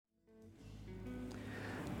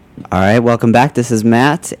All right, welcome back. This is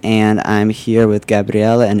Matt, and I'm here with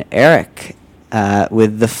Gabriela and Eric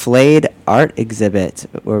with the Flayed Art Exhibit.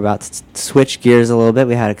 We're about to switch gears a little bit.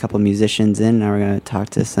 We had a couple musicians in. Now we're going to talk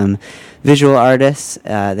to some visual artists.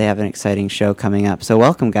 They have an exciting show coming up. So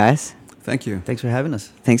welcome, guys. Thank you. Thanks for having us.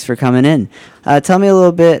 Thanks for coming in. Tell me a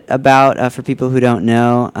little bit about, for people who don't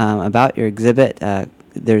know, about your exhibit.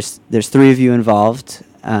 There's three of you involved.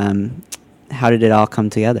 How did it all come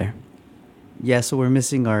together? Yeah, so we're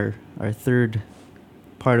missing our third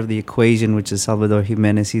part of the equation, which is Salvador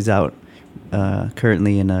Jimenez. He's out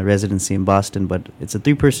currently in a residency in Boston, but it's a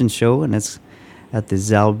 3-person show, and it's at the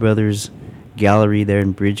Zal Brothers Gallery there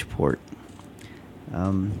in Bridgeport.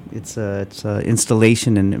 It's a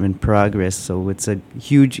installation in progress, so it's a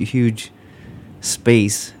huge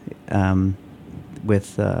space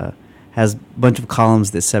with has a bunch of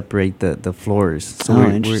columns that separate the floors. So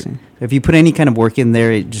interesting. If you put any kind of work in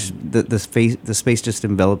there, it just the space just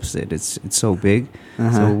envelops it. It's so big.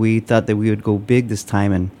 Uh-huh. So we thought that we would go big this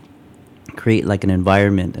time and create like an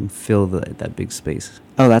environment and fill that big space.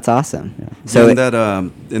 Oh, that's awesome. Yeah. So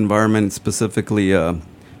that environment specifically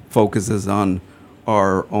focuses on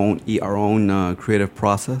our own creative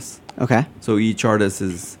process. Okay. So each artist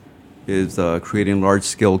is creating large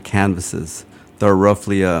scale canvases that are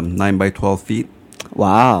roughly 9 by 12 feet.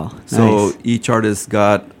 Wow. So Nice. each artist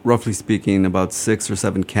got, roughly speaking, about 6 or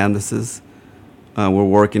 7 canvases we're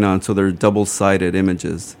working on. So they're double-sided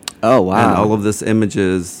images. Oh, wow. And all of this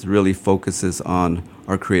images really focuses on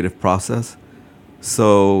our creative process.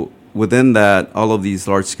 So within that, all of these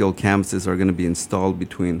large-scale canvases are going to be installed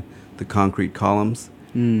between the concrete columns,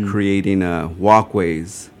 creating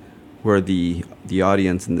walkways where the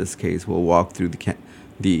audience, in this case, will walk through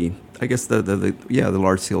the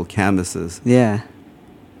large-scale canvases. Yeah.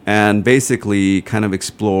 And basically kind of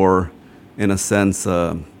explore, in a sense,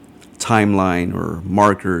 timeline or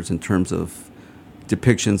markers in terms of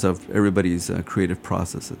depictions of everybody's creative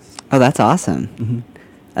processes. Oh, that's awesome.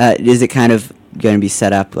 Mm-hmm. Is it kind of going to be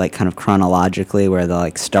set up like kind of chronologically where they'll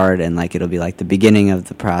like start and like it'll be like the beginning of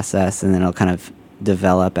the process and then it'll kind of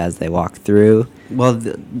develop as they walk through? Well,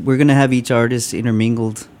 we're gonna have each artist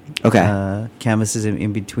intermingled. Okay. Canvases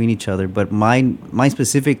in between each other, but mine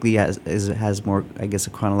specifically has more, I guess,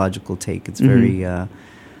 a chronological take. It's very a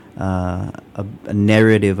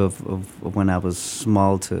narrative of when I was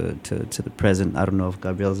small to the present. I don't know if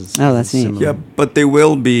Gabriel's is. Oh, that's neat. similar. Yeah, but they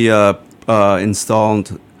will be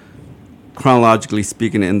installed chronologically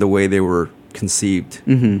speaking in the way they were conceived.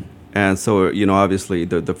 Mm-hmm. And so, obviously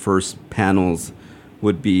the first panels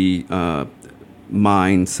would be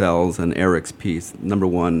mine, Cells, and Eric's piece, number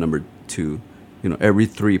 1, number 2. Every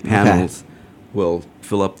 3 panels will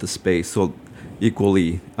fill up the space, so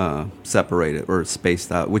equally separated or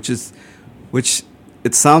spaced out, which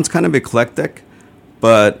it sounds kind of eclectic,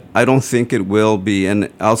 but I don't think it will be.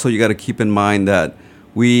 And also you got to keep in mind that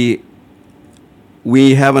we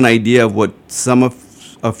have an idea of what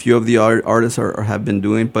a few of the artists have been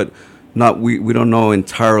doing, but we don't know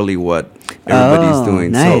entirely what everybody's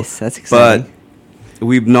doing. Nice. So, that's exciting. But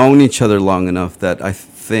we've known each other long enough that I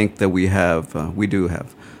think that we do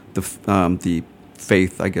have the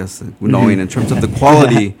faith, I guess, knowing in terms of the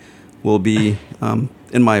quality will be,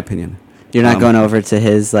 in my opinion. You're not going over to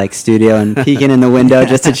his like studio and peeking in the window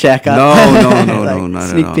just to check out. No,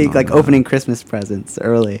 Sneak peek, like opening Christmas presents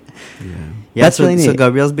early. Yeah, That's really neat. So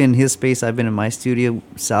Gabriel's been in his space. I've been in my studio.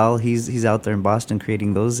 Sal, he's out there in Boston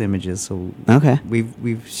creating those images. So Okay.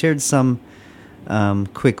 we've shared some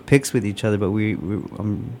quick pics with each other, but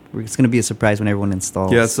it's going to be a surprise when everyone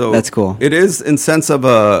installs. Yeah, so That's cool. It is in sense of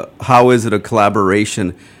how is it a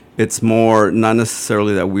collaboration? It's more not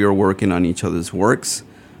necessarily that we are working on each other's works,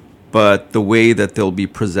 but the way that they'll be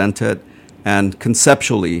presented and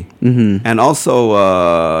conceptually, and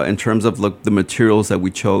also in terms of the materials that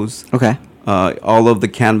we chose. Okay. All of the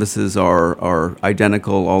canvases are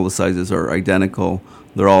identical. All the sizes are identical.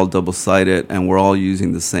 They're all double-sided, and we're all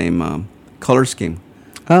using the same color scheme.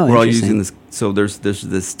 Oh, we're all interesting. using this. So there's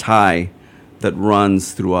this tie that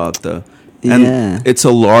runs throughout and Yeah. it's a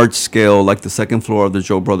large scale, like the second floor of the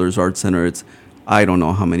Joe Brothers Art Center. It's, I don't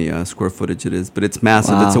know how many square footage it is, but it's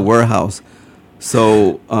massive. Wow. It's a warehouse.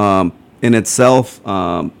 So in itself,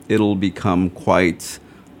 it'll become quite,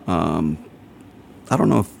 I don't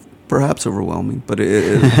know if perhaps overwhelming, but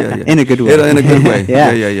yeah. In a good way. In a good way.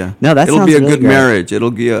 Yeah. Yeah. No, that it'll sounds be a really good great. marriage.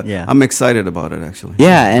 It'll be Yeah. I'm excited about it, actually.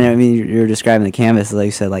 Yeah, and I mean, you're describing the canvas, like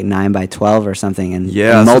you said, like 9 by 12 or something, and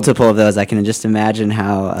Yeah, so- multiple of those. I can just imagine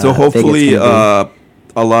how. So hopefully, big it's gonna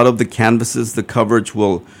a lot of the canvases, the coverage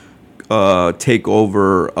will take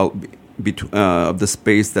over of the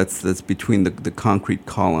space that's between the concrete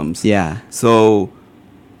columns. be. Yeah. So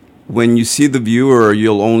when you see the viewer,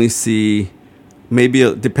 you'll only see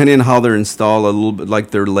maybe depending on how they're installed, a little bit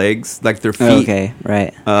like their legs, like their feet. Okay,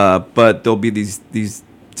 right. But there'll be these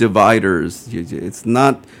dividers. It's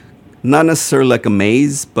not necessarily like a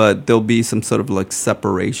maze, but there'll be some sort of like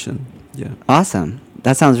separation. Yeah. Awesome.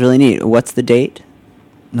 That sounds really neat. What's the date?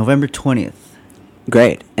 November 20th.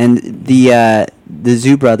 Great. And the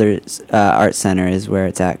Zoo Brothers Art Center is where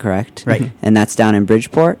it's at, correct? Right. And that's down in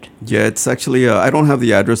Bridgeport? Yeah, it's actually, I don't have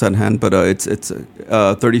the address at hand, but it's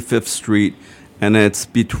 35th Street, and it's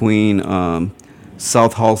between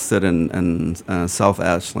South Halstead and South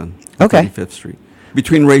Ashland. Okay. 35th Street.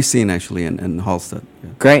 Between Racine, actually, and Halstead.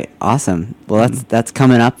 Yeah. Great. Awesome. Well, that's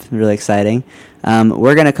coming up. Really exciting.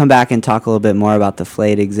 We're going to come back and talk a little bit more about the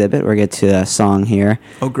Flayed exhibit. We'll get to a song here.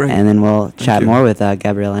 Oh, great. And then we'll chat you. more with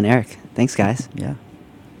Gabriela and Eric. Thanks, guys. Yeah.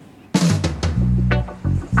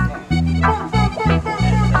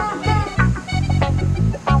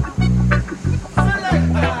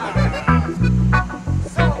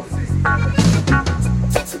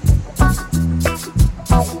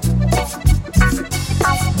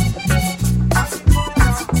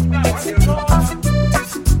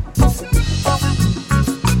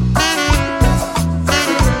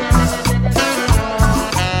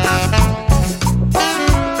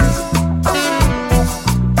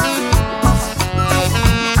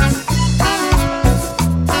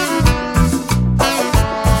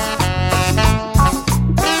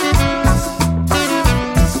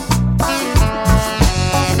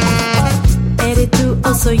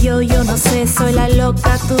 Soy yo no sé, soy la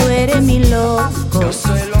loca, tú eres mi loco. Yo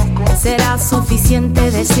soy loco. Será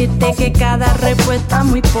suficiente decirte que cada respuesta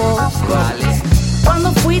muy poco. Vale.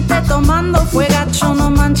 Cuando fuiste tomando fue gacho,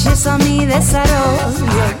 no manches a mi desarrollo.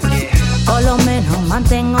 Aquí. Por lo menos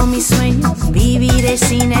mantengo mi sueño, viviré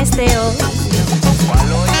sin este odio.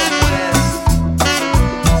 ¿Cuál hoyo, pues?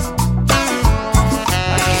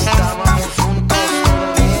 Aquí estábamos juntos, todo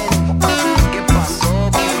bien. ¿Qué pasó,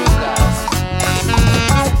 Biruga?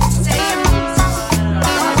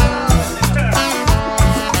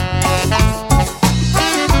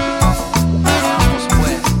 Vamos,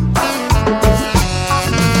 pues.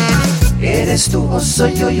 Eres tú o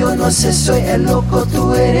soy yo no sé, soy el loco,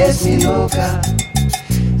 tú eres mi loca.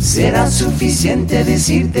 Será suficiente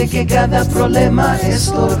decirte que cada problema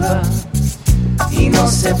estorba. Y no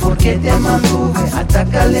sé por qué te mantuve hasta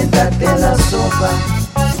calentarte la sopa.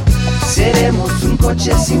 Seremos un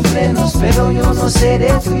coche sin frenos, pero yo no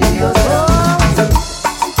seré tu idiota.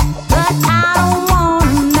 But I don't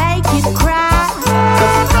wanna make you cry.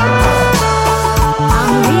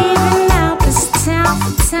 I'm leaving out this town.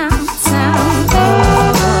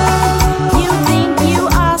 You think you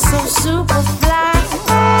are so super fly,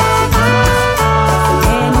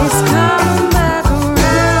 and it's coming back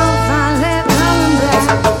around, finally coming back.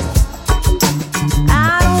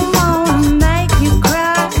 I don't wanna make you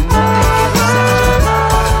cry.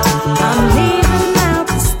 I'm leaving out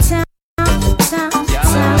this town.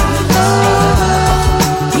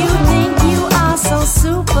 You think you are so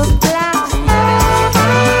super fly,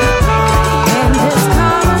 and it's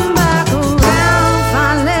coming back around,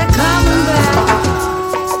 finally coming back.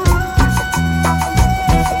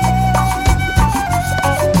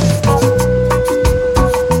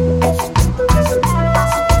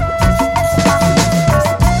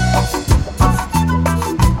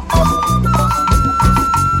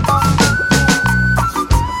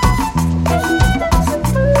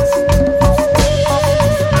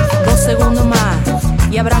 Dos segundos más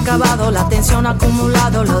y habrá acabado la tensión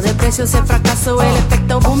acumulado, lo de precios, el fracaso, el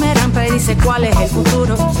efecto boomerang predice cuál es el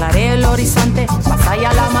futuro. Claré el horizonte, más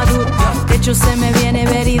allá la madura. De hecho se me viene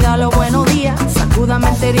verida los buenos días. Sacúdame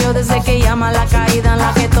interior desde que llama la caída en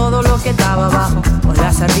la que todo lo que estaba abajo vuelve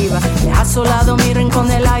hacia arriba. Deja asolado mi rincón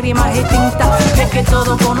de lágrimas extintas. Es que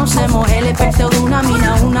todos conocemos el efecto de una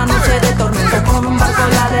mina, una noche de tormento con un barco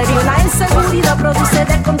en la deriva. La inseguridad produce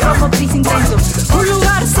descontrol motriz intenso. Un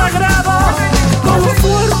lugar sagrado con un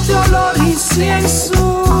fuerte olor incienso.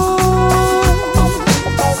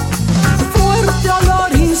 Fuerte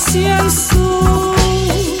olor incienso.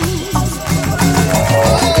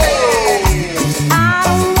 I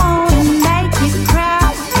don't wanna make you cry.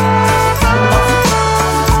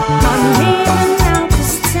 I'm leaving out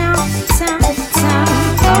this town.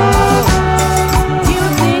 You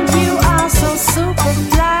think you are so super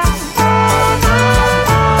fly,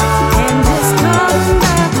 and it's coming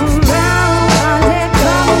back around.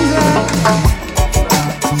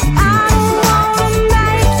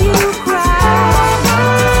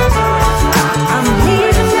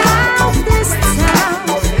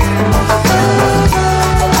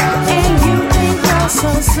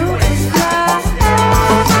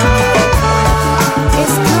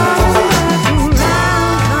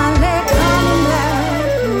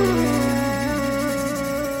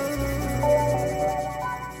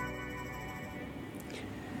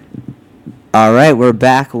 All right, we're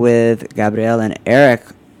back with Gabrielle and Eric,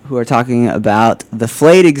 who are talking about the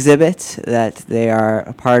Flayed exhibit that they are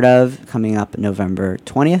a part of coming up November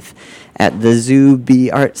 20th at the Zoo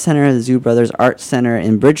B Art Center, the Zoo Brothers Art Center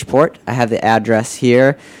in Bridgeport. I have the address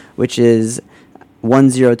here, which is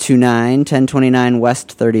 1029 1029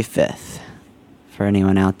 West 35th. For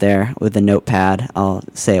anyone out there with a notepad, I'll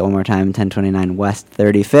say it one more time, 1029 West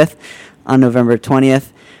 35th on November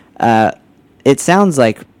 20th. It sounds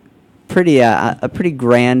like a pretty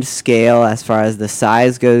grand scale as far as the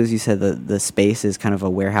size goes. You said the space is kind of a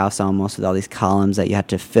warehouse almost with all these columns that you have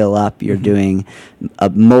to fill up. You're doing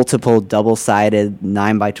multiple double-sided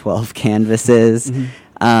 9x12 canvases.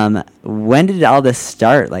 When did all this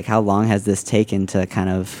start? Like, how long has this taken to kind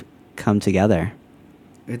of come together?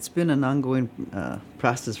 It's been an ongoing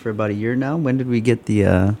process for about a year now. When did we get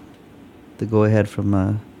the go-ahead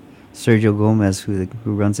from Sergio Gomez, who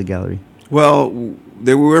runs the gallery? Well,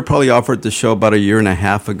 we were probably offered the show about a year and a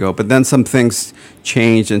half ago, but then some things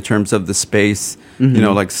changed in terms of the space,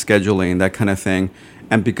 like scheduling, that kind of thing.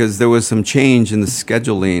 And because there was some change in the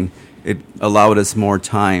scheduling, it allowed us more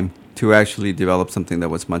time to actually develop something that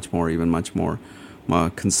was much more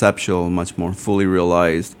conceptual, much more fully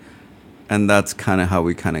realized. And that's kind of how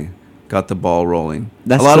we kind of got the ball rolling.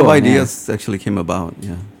 That's a lot cool, of ideas actually came about,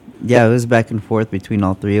 yeah. Yeah, it was back and forth between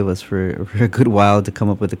all three of us for a good while to come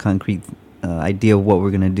up with a concrete idea of what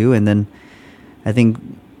we're going to do. And then I think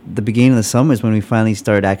the beginning of the summer is when we finally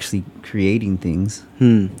started actually creating things.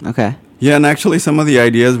 Okay. Yeah, and actually some of the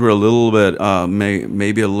ideas were a little bit,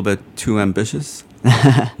 maybe a little bit too ambitious,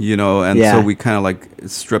 and so we kind of like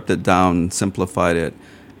stripped it down, simplified it,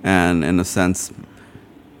 and in a sense,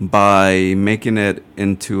 by making it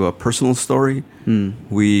into a personal story,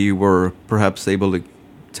 we were perhaps able to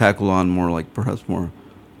tackle on more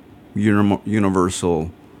universal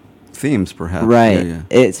themes, perhaps. Right. Yeah.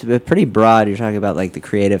 It's pretty broad. You're talking about like the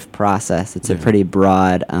creative process. It's a pretty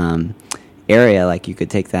broad area. Like you could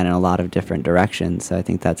take that in a lot of different directions. So I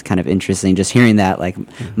think that's kind of interesting. Just hearing that, like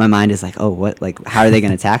my mind is like, oh, what? Like, how are they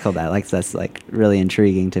going to tackle that? Like that's like really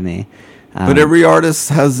intriguing to me. But every artist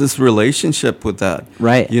has this relationship with that,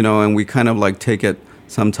 right? And we kind of like take it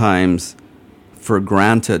sometimes for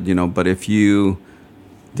granted, But if you,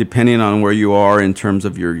 depending on where you are in terms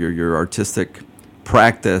of your artistic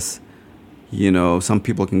practice, some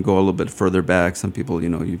people can go a little bit further back. Some people,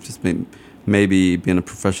 you've just maybe been a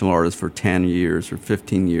professional artist for 10 years or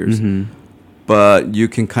 15 years. But you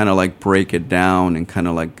can kind of like break it down and kind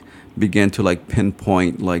of like begin to like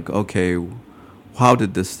pinpoint like, okay, how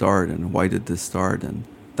did this start and why did this start and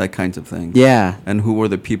that kinds of thing. Yeah. And who were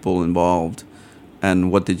the people involved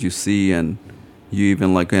and what did you see, and you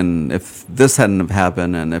even like, and if this hadn't have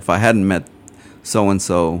happened and if I hadn't met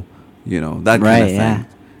so-and-so, that kind of thing. Yeah.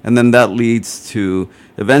 And then that leads to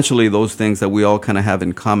eventually those things that we all kind of have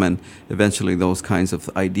in common, eventually those kinds of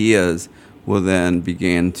ideas will then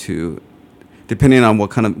begin to, depending on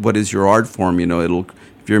what is your art form,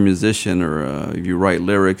 if you're a musician or if you write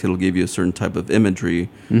lyrics, it'll give you a certain type of imagery.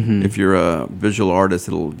 If you're a visual artist,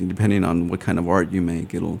 depending on what kind of art you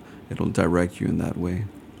make, it'll direct you in that way.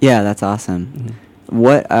 Yeah, that's awesome.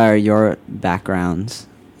 What are your backgrounds?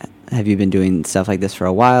 Have you been doing stuff like this for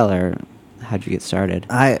a while, or how'd you get started?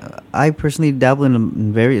 I personally dabble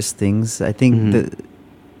in various things. I think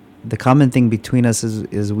the common thing between us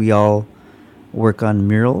is we all work on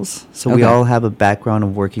murals, so we all have a background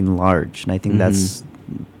of working large, and I think that's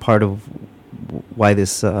part of why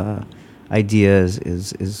this idea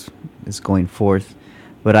is going forth.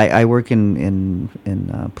 But I work in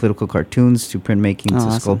political cartoons to printmaking to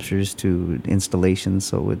awesome. Sculptures to installations,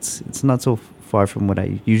 so it's not so far from what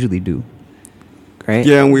I usually do. Great.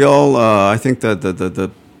 Yeah, and we all, I think that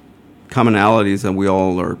the commonalities that we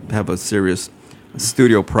all have a serious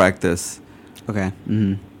studio practice. Okay.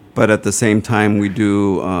 But at the same time, we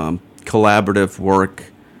do collaborative work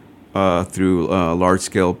through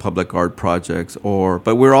large-scale public art projects.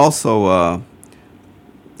 But we're also,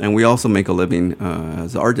 and we also make a living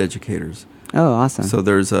as art educators. Oh, awesome. So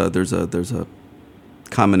there's a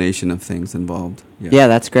combination of things involved. Yeah,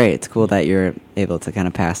 that's great. It's cool that you're able to kind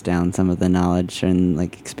of pass down some of the knowledge and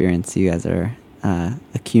like experience you guys are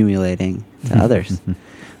accumulating to others.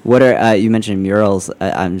 What are you mentioned murals?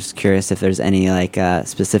 I'm just curious if there's any like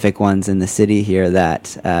specific ones in the city here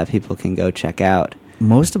that people can go check out.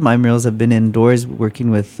 Most of my murals have been indoors, working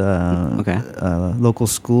with local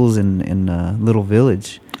schools in Little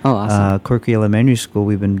Village. Oh, awesome. Corky Elementary School.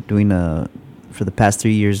 We've been doing for the past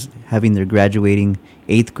 3 years, having their graduating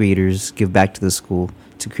 8th graders give back to the school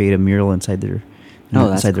to create a mural inside their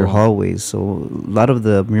that's their cool. hallways. So a lot of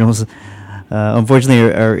the murals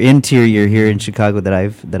unfortunately, our interior here in Chicago that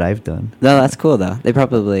I've done. No, that's cool though. They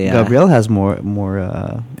probably Gabriel has more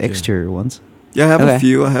exterior ones. Yeah, I have Okay. a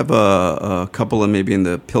few. I have a couple of maybe in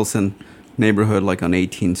the Pilsen neighborhood, like on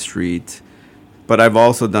 18th Street. But I've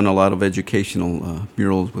also done a lot of educational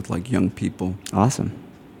murals with like young people. Awesome.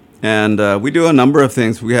 And we do a number of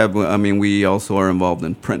things. We have, I mean, we also are involved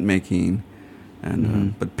in printmaking,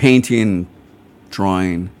 and but painting,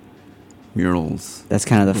 drawing, murals. That's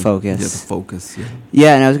kind of the focus. Yeah, the focus. Yeah.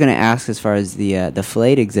 Yeah, and I was going to ask, as far as the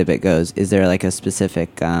Flayed exhibit goes, is there like a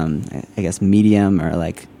specific, I guess, medium, or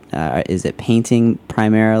like, is it painting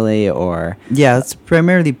primarily, or? Yeah, it's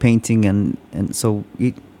primarily painting, and so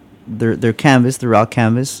they're canvas, they're raw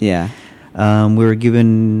canvas. Yeah. We were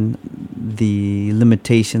given the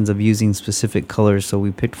limitations of using specific colors, so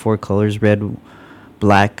we picked 4 colors: red,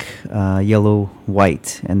 black, yellow,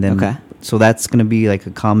 white, and then Okay. so that's going to be like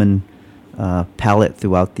a common palette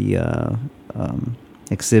throughout the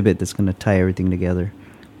exhibit that's going to tie everything together.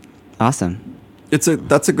 Awesome.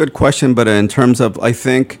 That's a good question, but in terms of, I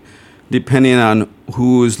think, depending on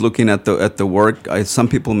who's looking at the work, some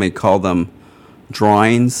people may call them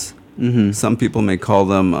drawings. Mm-hmm. Some people may call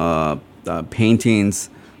them paintings.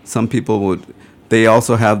 Some people they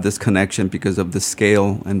also have this connection because of the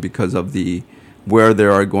scale and because of where they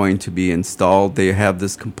are going to be installed. They have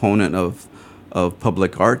this component of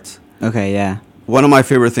public art. Okay, yeah. One of my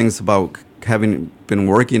favorite things about having been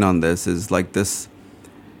working on this is like this.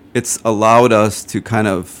 It's allowed us to kind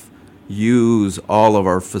of use all of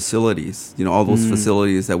our facilities, all those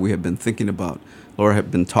facilities that we have been thinking about or have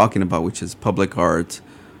been talking about, which is public art,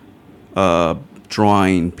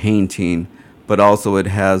 drawing, painting, but also it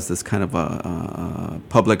has this kind of a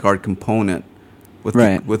public art component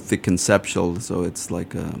with the conceptual. So it's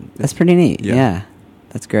like That's pretty neat. Yeah. Yeah.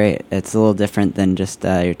 That's great. It's a little different than just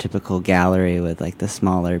your typical gallery with like the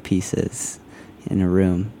smaller pieces in a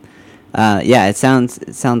room. Yeah, it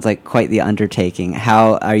sounds like quite the undertaking.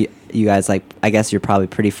 How are you guys, like, I guess you're probably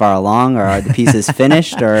pretty far along, or are the pieces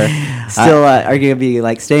finished, or still are you gonna be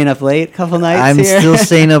like staying up late a couple nights I'm here? still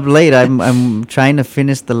staying up late. I'm trying to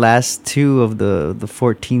finish the last 2 of the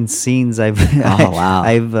 14 scenes Oh, wow.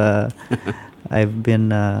 I've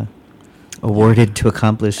been awarded to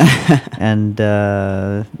accomplish. And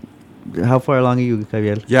how far along are you,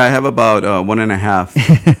 Gabriel? Yeah, I have about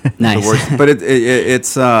 1.5. Nice. The worst. But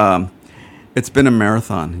it's been a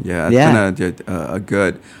marathon. Yeah, it's been a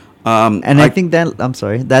good. And I think that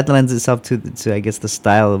that lends itself to I guess the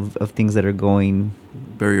style of things that are going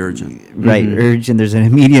very urgent. right, urgent. There's an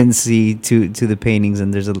immediacy to the paintings,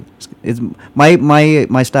 and it's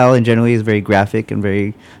my style in generally is very graphic and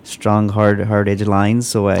very strong, hard edge lines.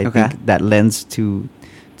 So I think that lends to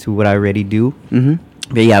what I already do. Mm-hmm.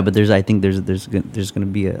 But yeah, but I think there's going to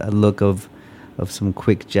be a look of some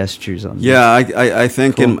quick gestures on. Yeah, I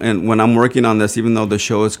think Cool. and when I'm working on this, even though the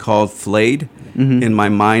show is called Flayed, in my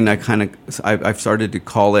mind I've started to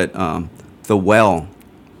call it the well.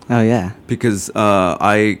 Oh yeah. Because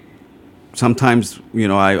I sometimes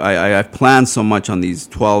I plan so much on these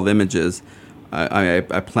 12 images.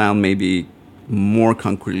 I plan maybe more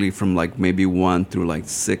concretely from like maybe 1 through like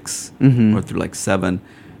 6 or through like 7.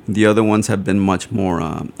 The other ones have been much more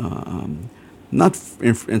not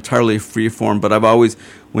entirely free form, but I've always,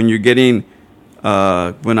 when you're getting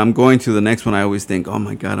when I'm going to the next one, I always think, oh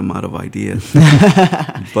my God, I'm out of ideas.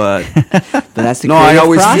 But that's the no, I creative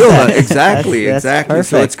always feel that. process. Exactly, That's exactly. So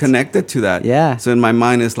it's perfect. connected to that. Yeah. So in my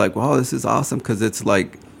mind, it's like, wow, this is awesome, because it's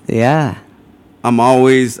like, Yeah. I'm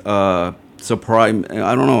always surprised.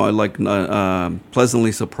 I don't know, like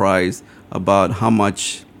pleasantly surprised about how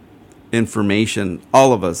much information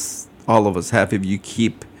all of us have if you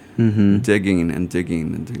keep digging and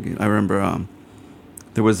digging and digging. I remember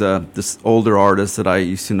there was this older artist that I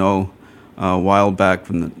used to know a while back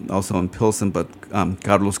also in Pilsen, but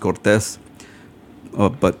Carlos Cortez.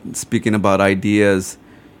 But speaking about ideas,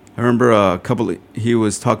 I remember he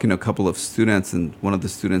was talking to a couple of students, and one of the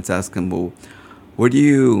students asked him, well, where do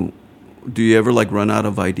you ever like run out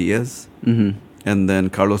of ideas? Mm-hmm. And then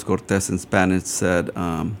Carlos Cortez in Spanish said,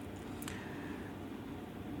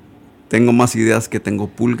 tengo más ideas que tengo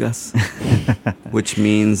pulgas, which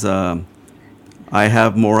means I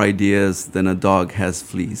have more ideas than a dog has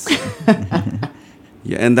fleas.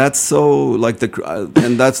 Yeah, and that's so like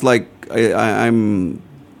and that's like I'm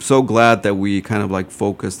so glad that we kind of like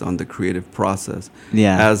focused on the creative process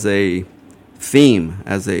as a theme,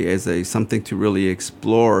 as a something to really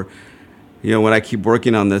explore. When I keep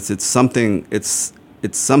working on this, it's something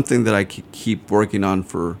that I keep working on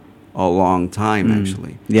for a long time,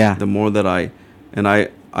 actually. Yeah. The more that I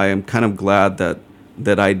am kind of glad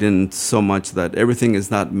that I didn't so much that everything is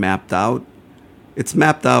not mapped out it's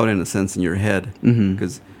mapped out in a sense in your head, Mhm.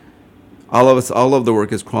 because all of the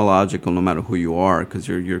work is chronological, no matter who you are, because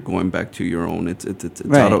you're going back to your own. It's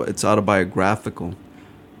Right. it's autobiographical,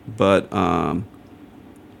 but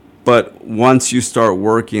once you start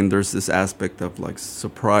working, there's this aspect of like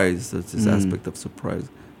surprise. There's this aspect of surprise.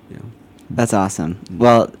 Yeah. That's awesome.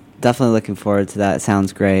 Well, definitely looking forward to that. It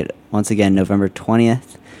sounds great. Once again, November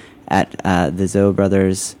 20th at the Zoe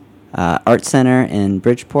Brothers Art Center in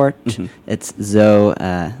Bridgeport. Mhm. It's Zoe,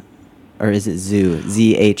 or is it Zoo?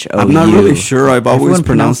 ZHOU. I'm not really sure. I've always Everyone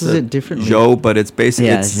pronounced pronounces it it differently. Joe, but it's basically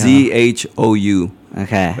Yeah, it's Joe. ZHOU,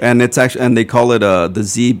 Okay. and it's actually, and they call it the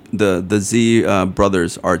Z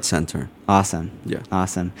Brothers Art Center. Awesome. Yeah.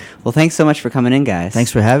 Awesome. Well, thanks so much for coming in, guys.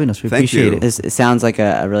 Thanks for having us. We Thank appreciate you. it. It sounds like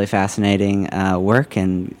a really fascinating work,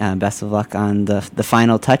 and best of luck on the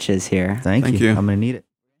final touches here. Thank Thank you. you. I'm going to need it.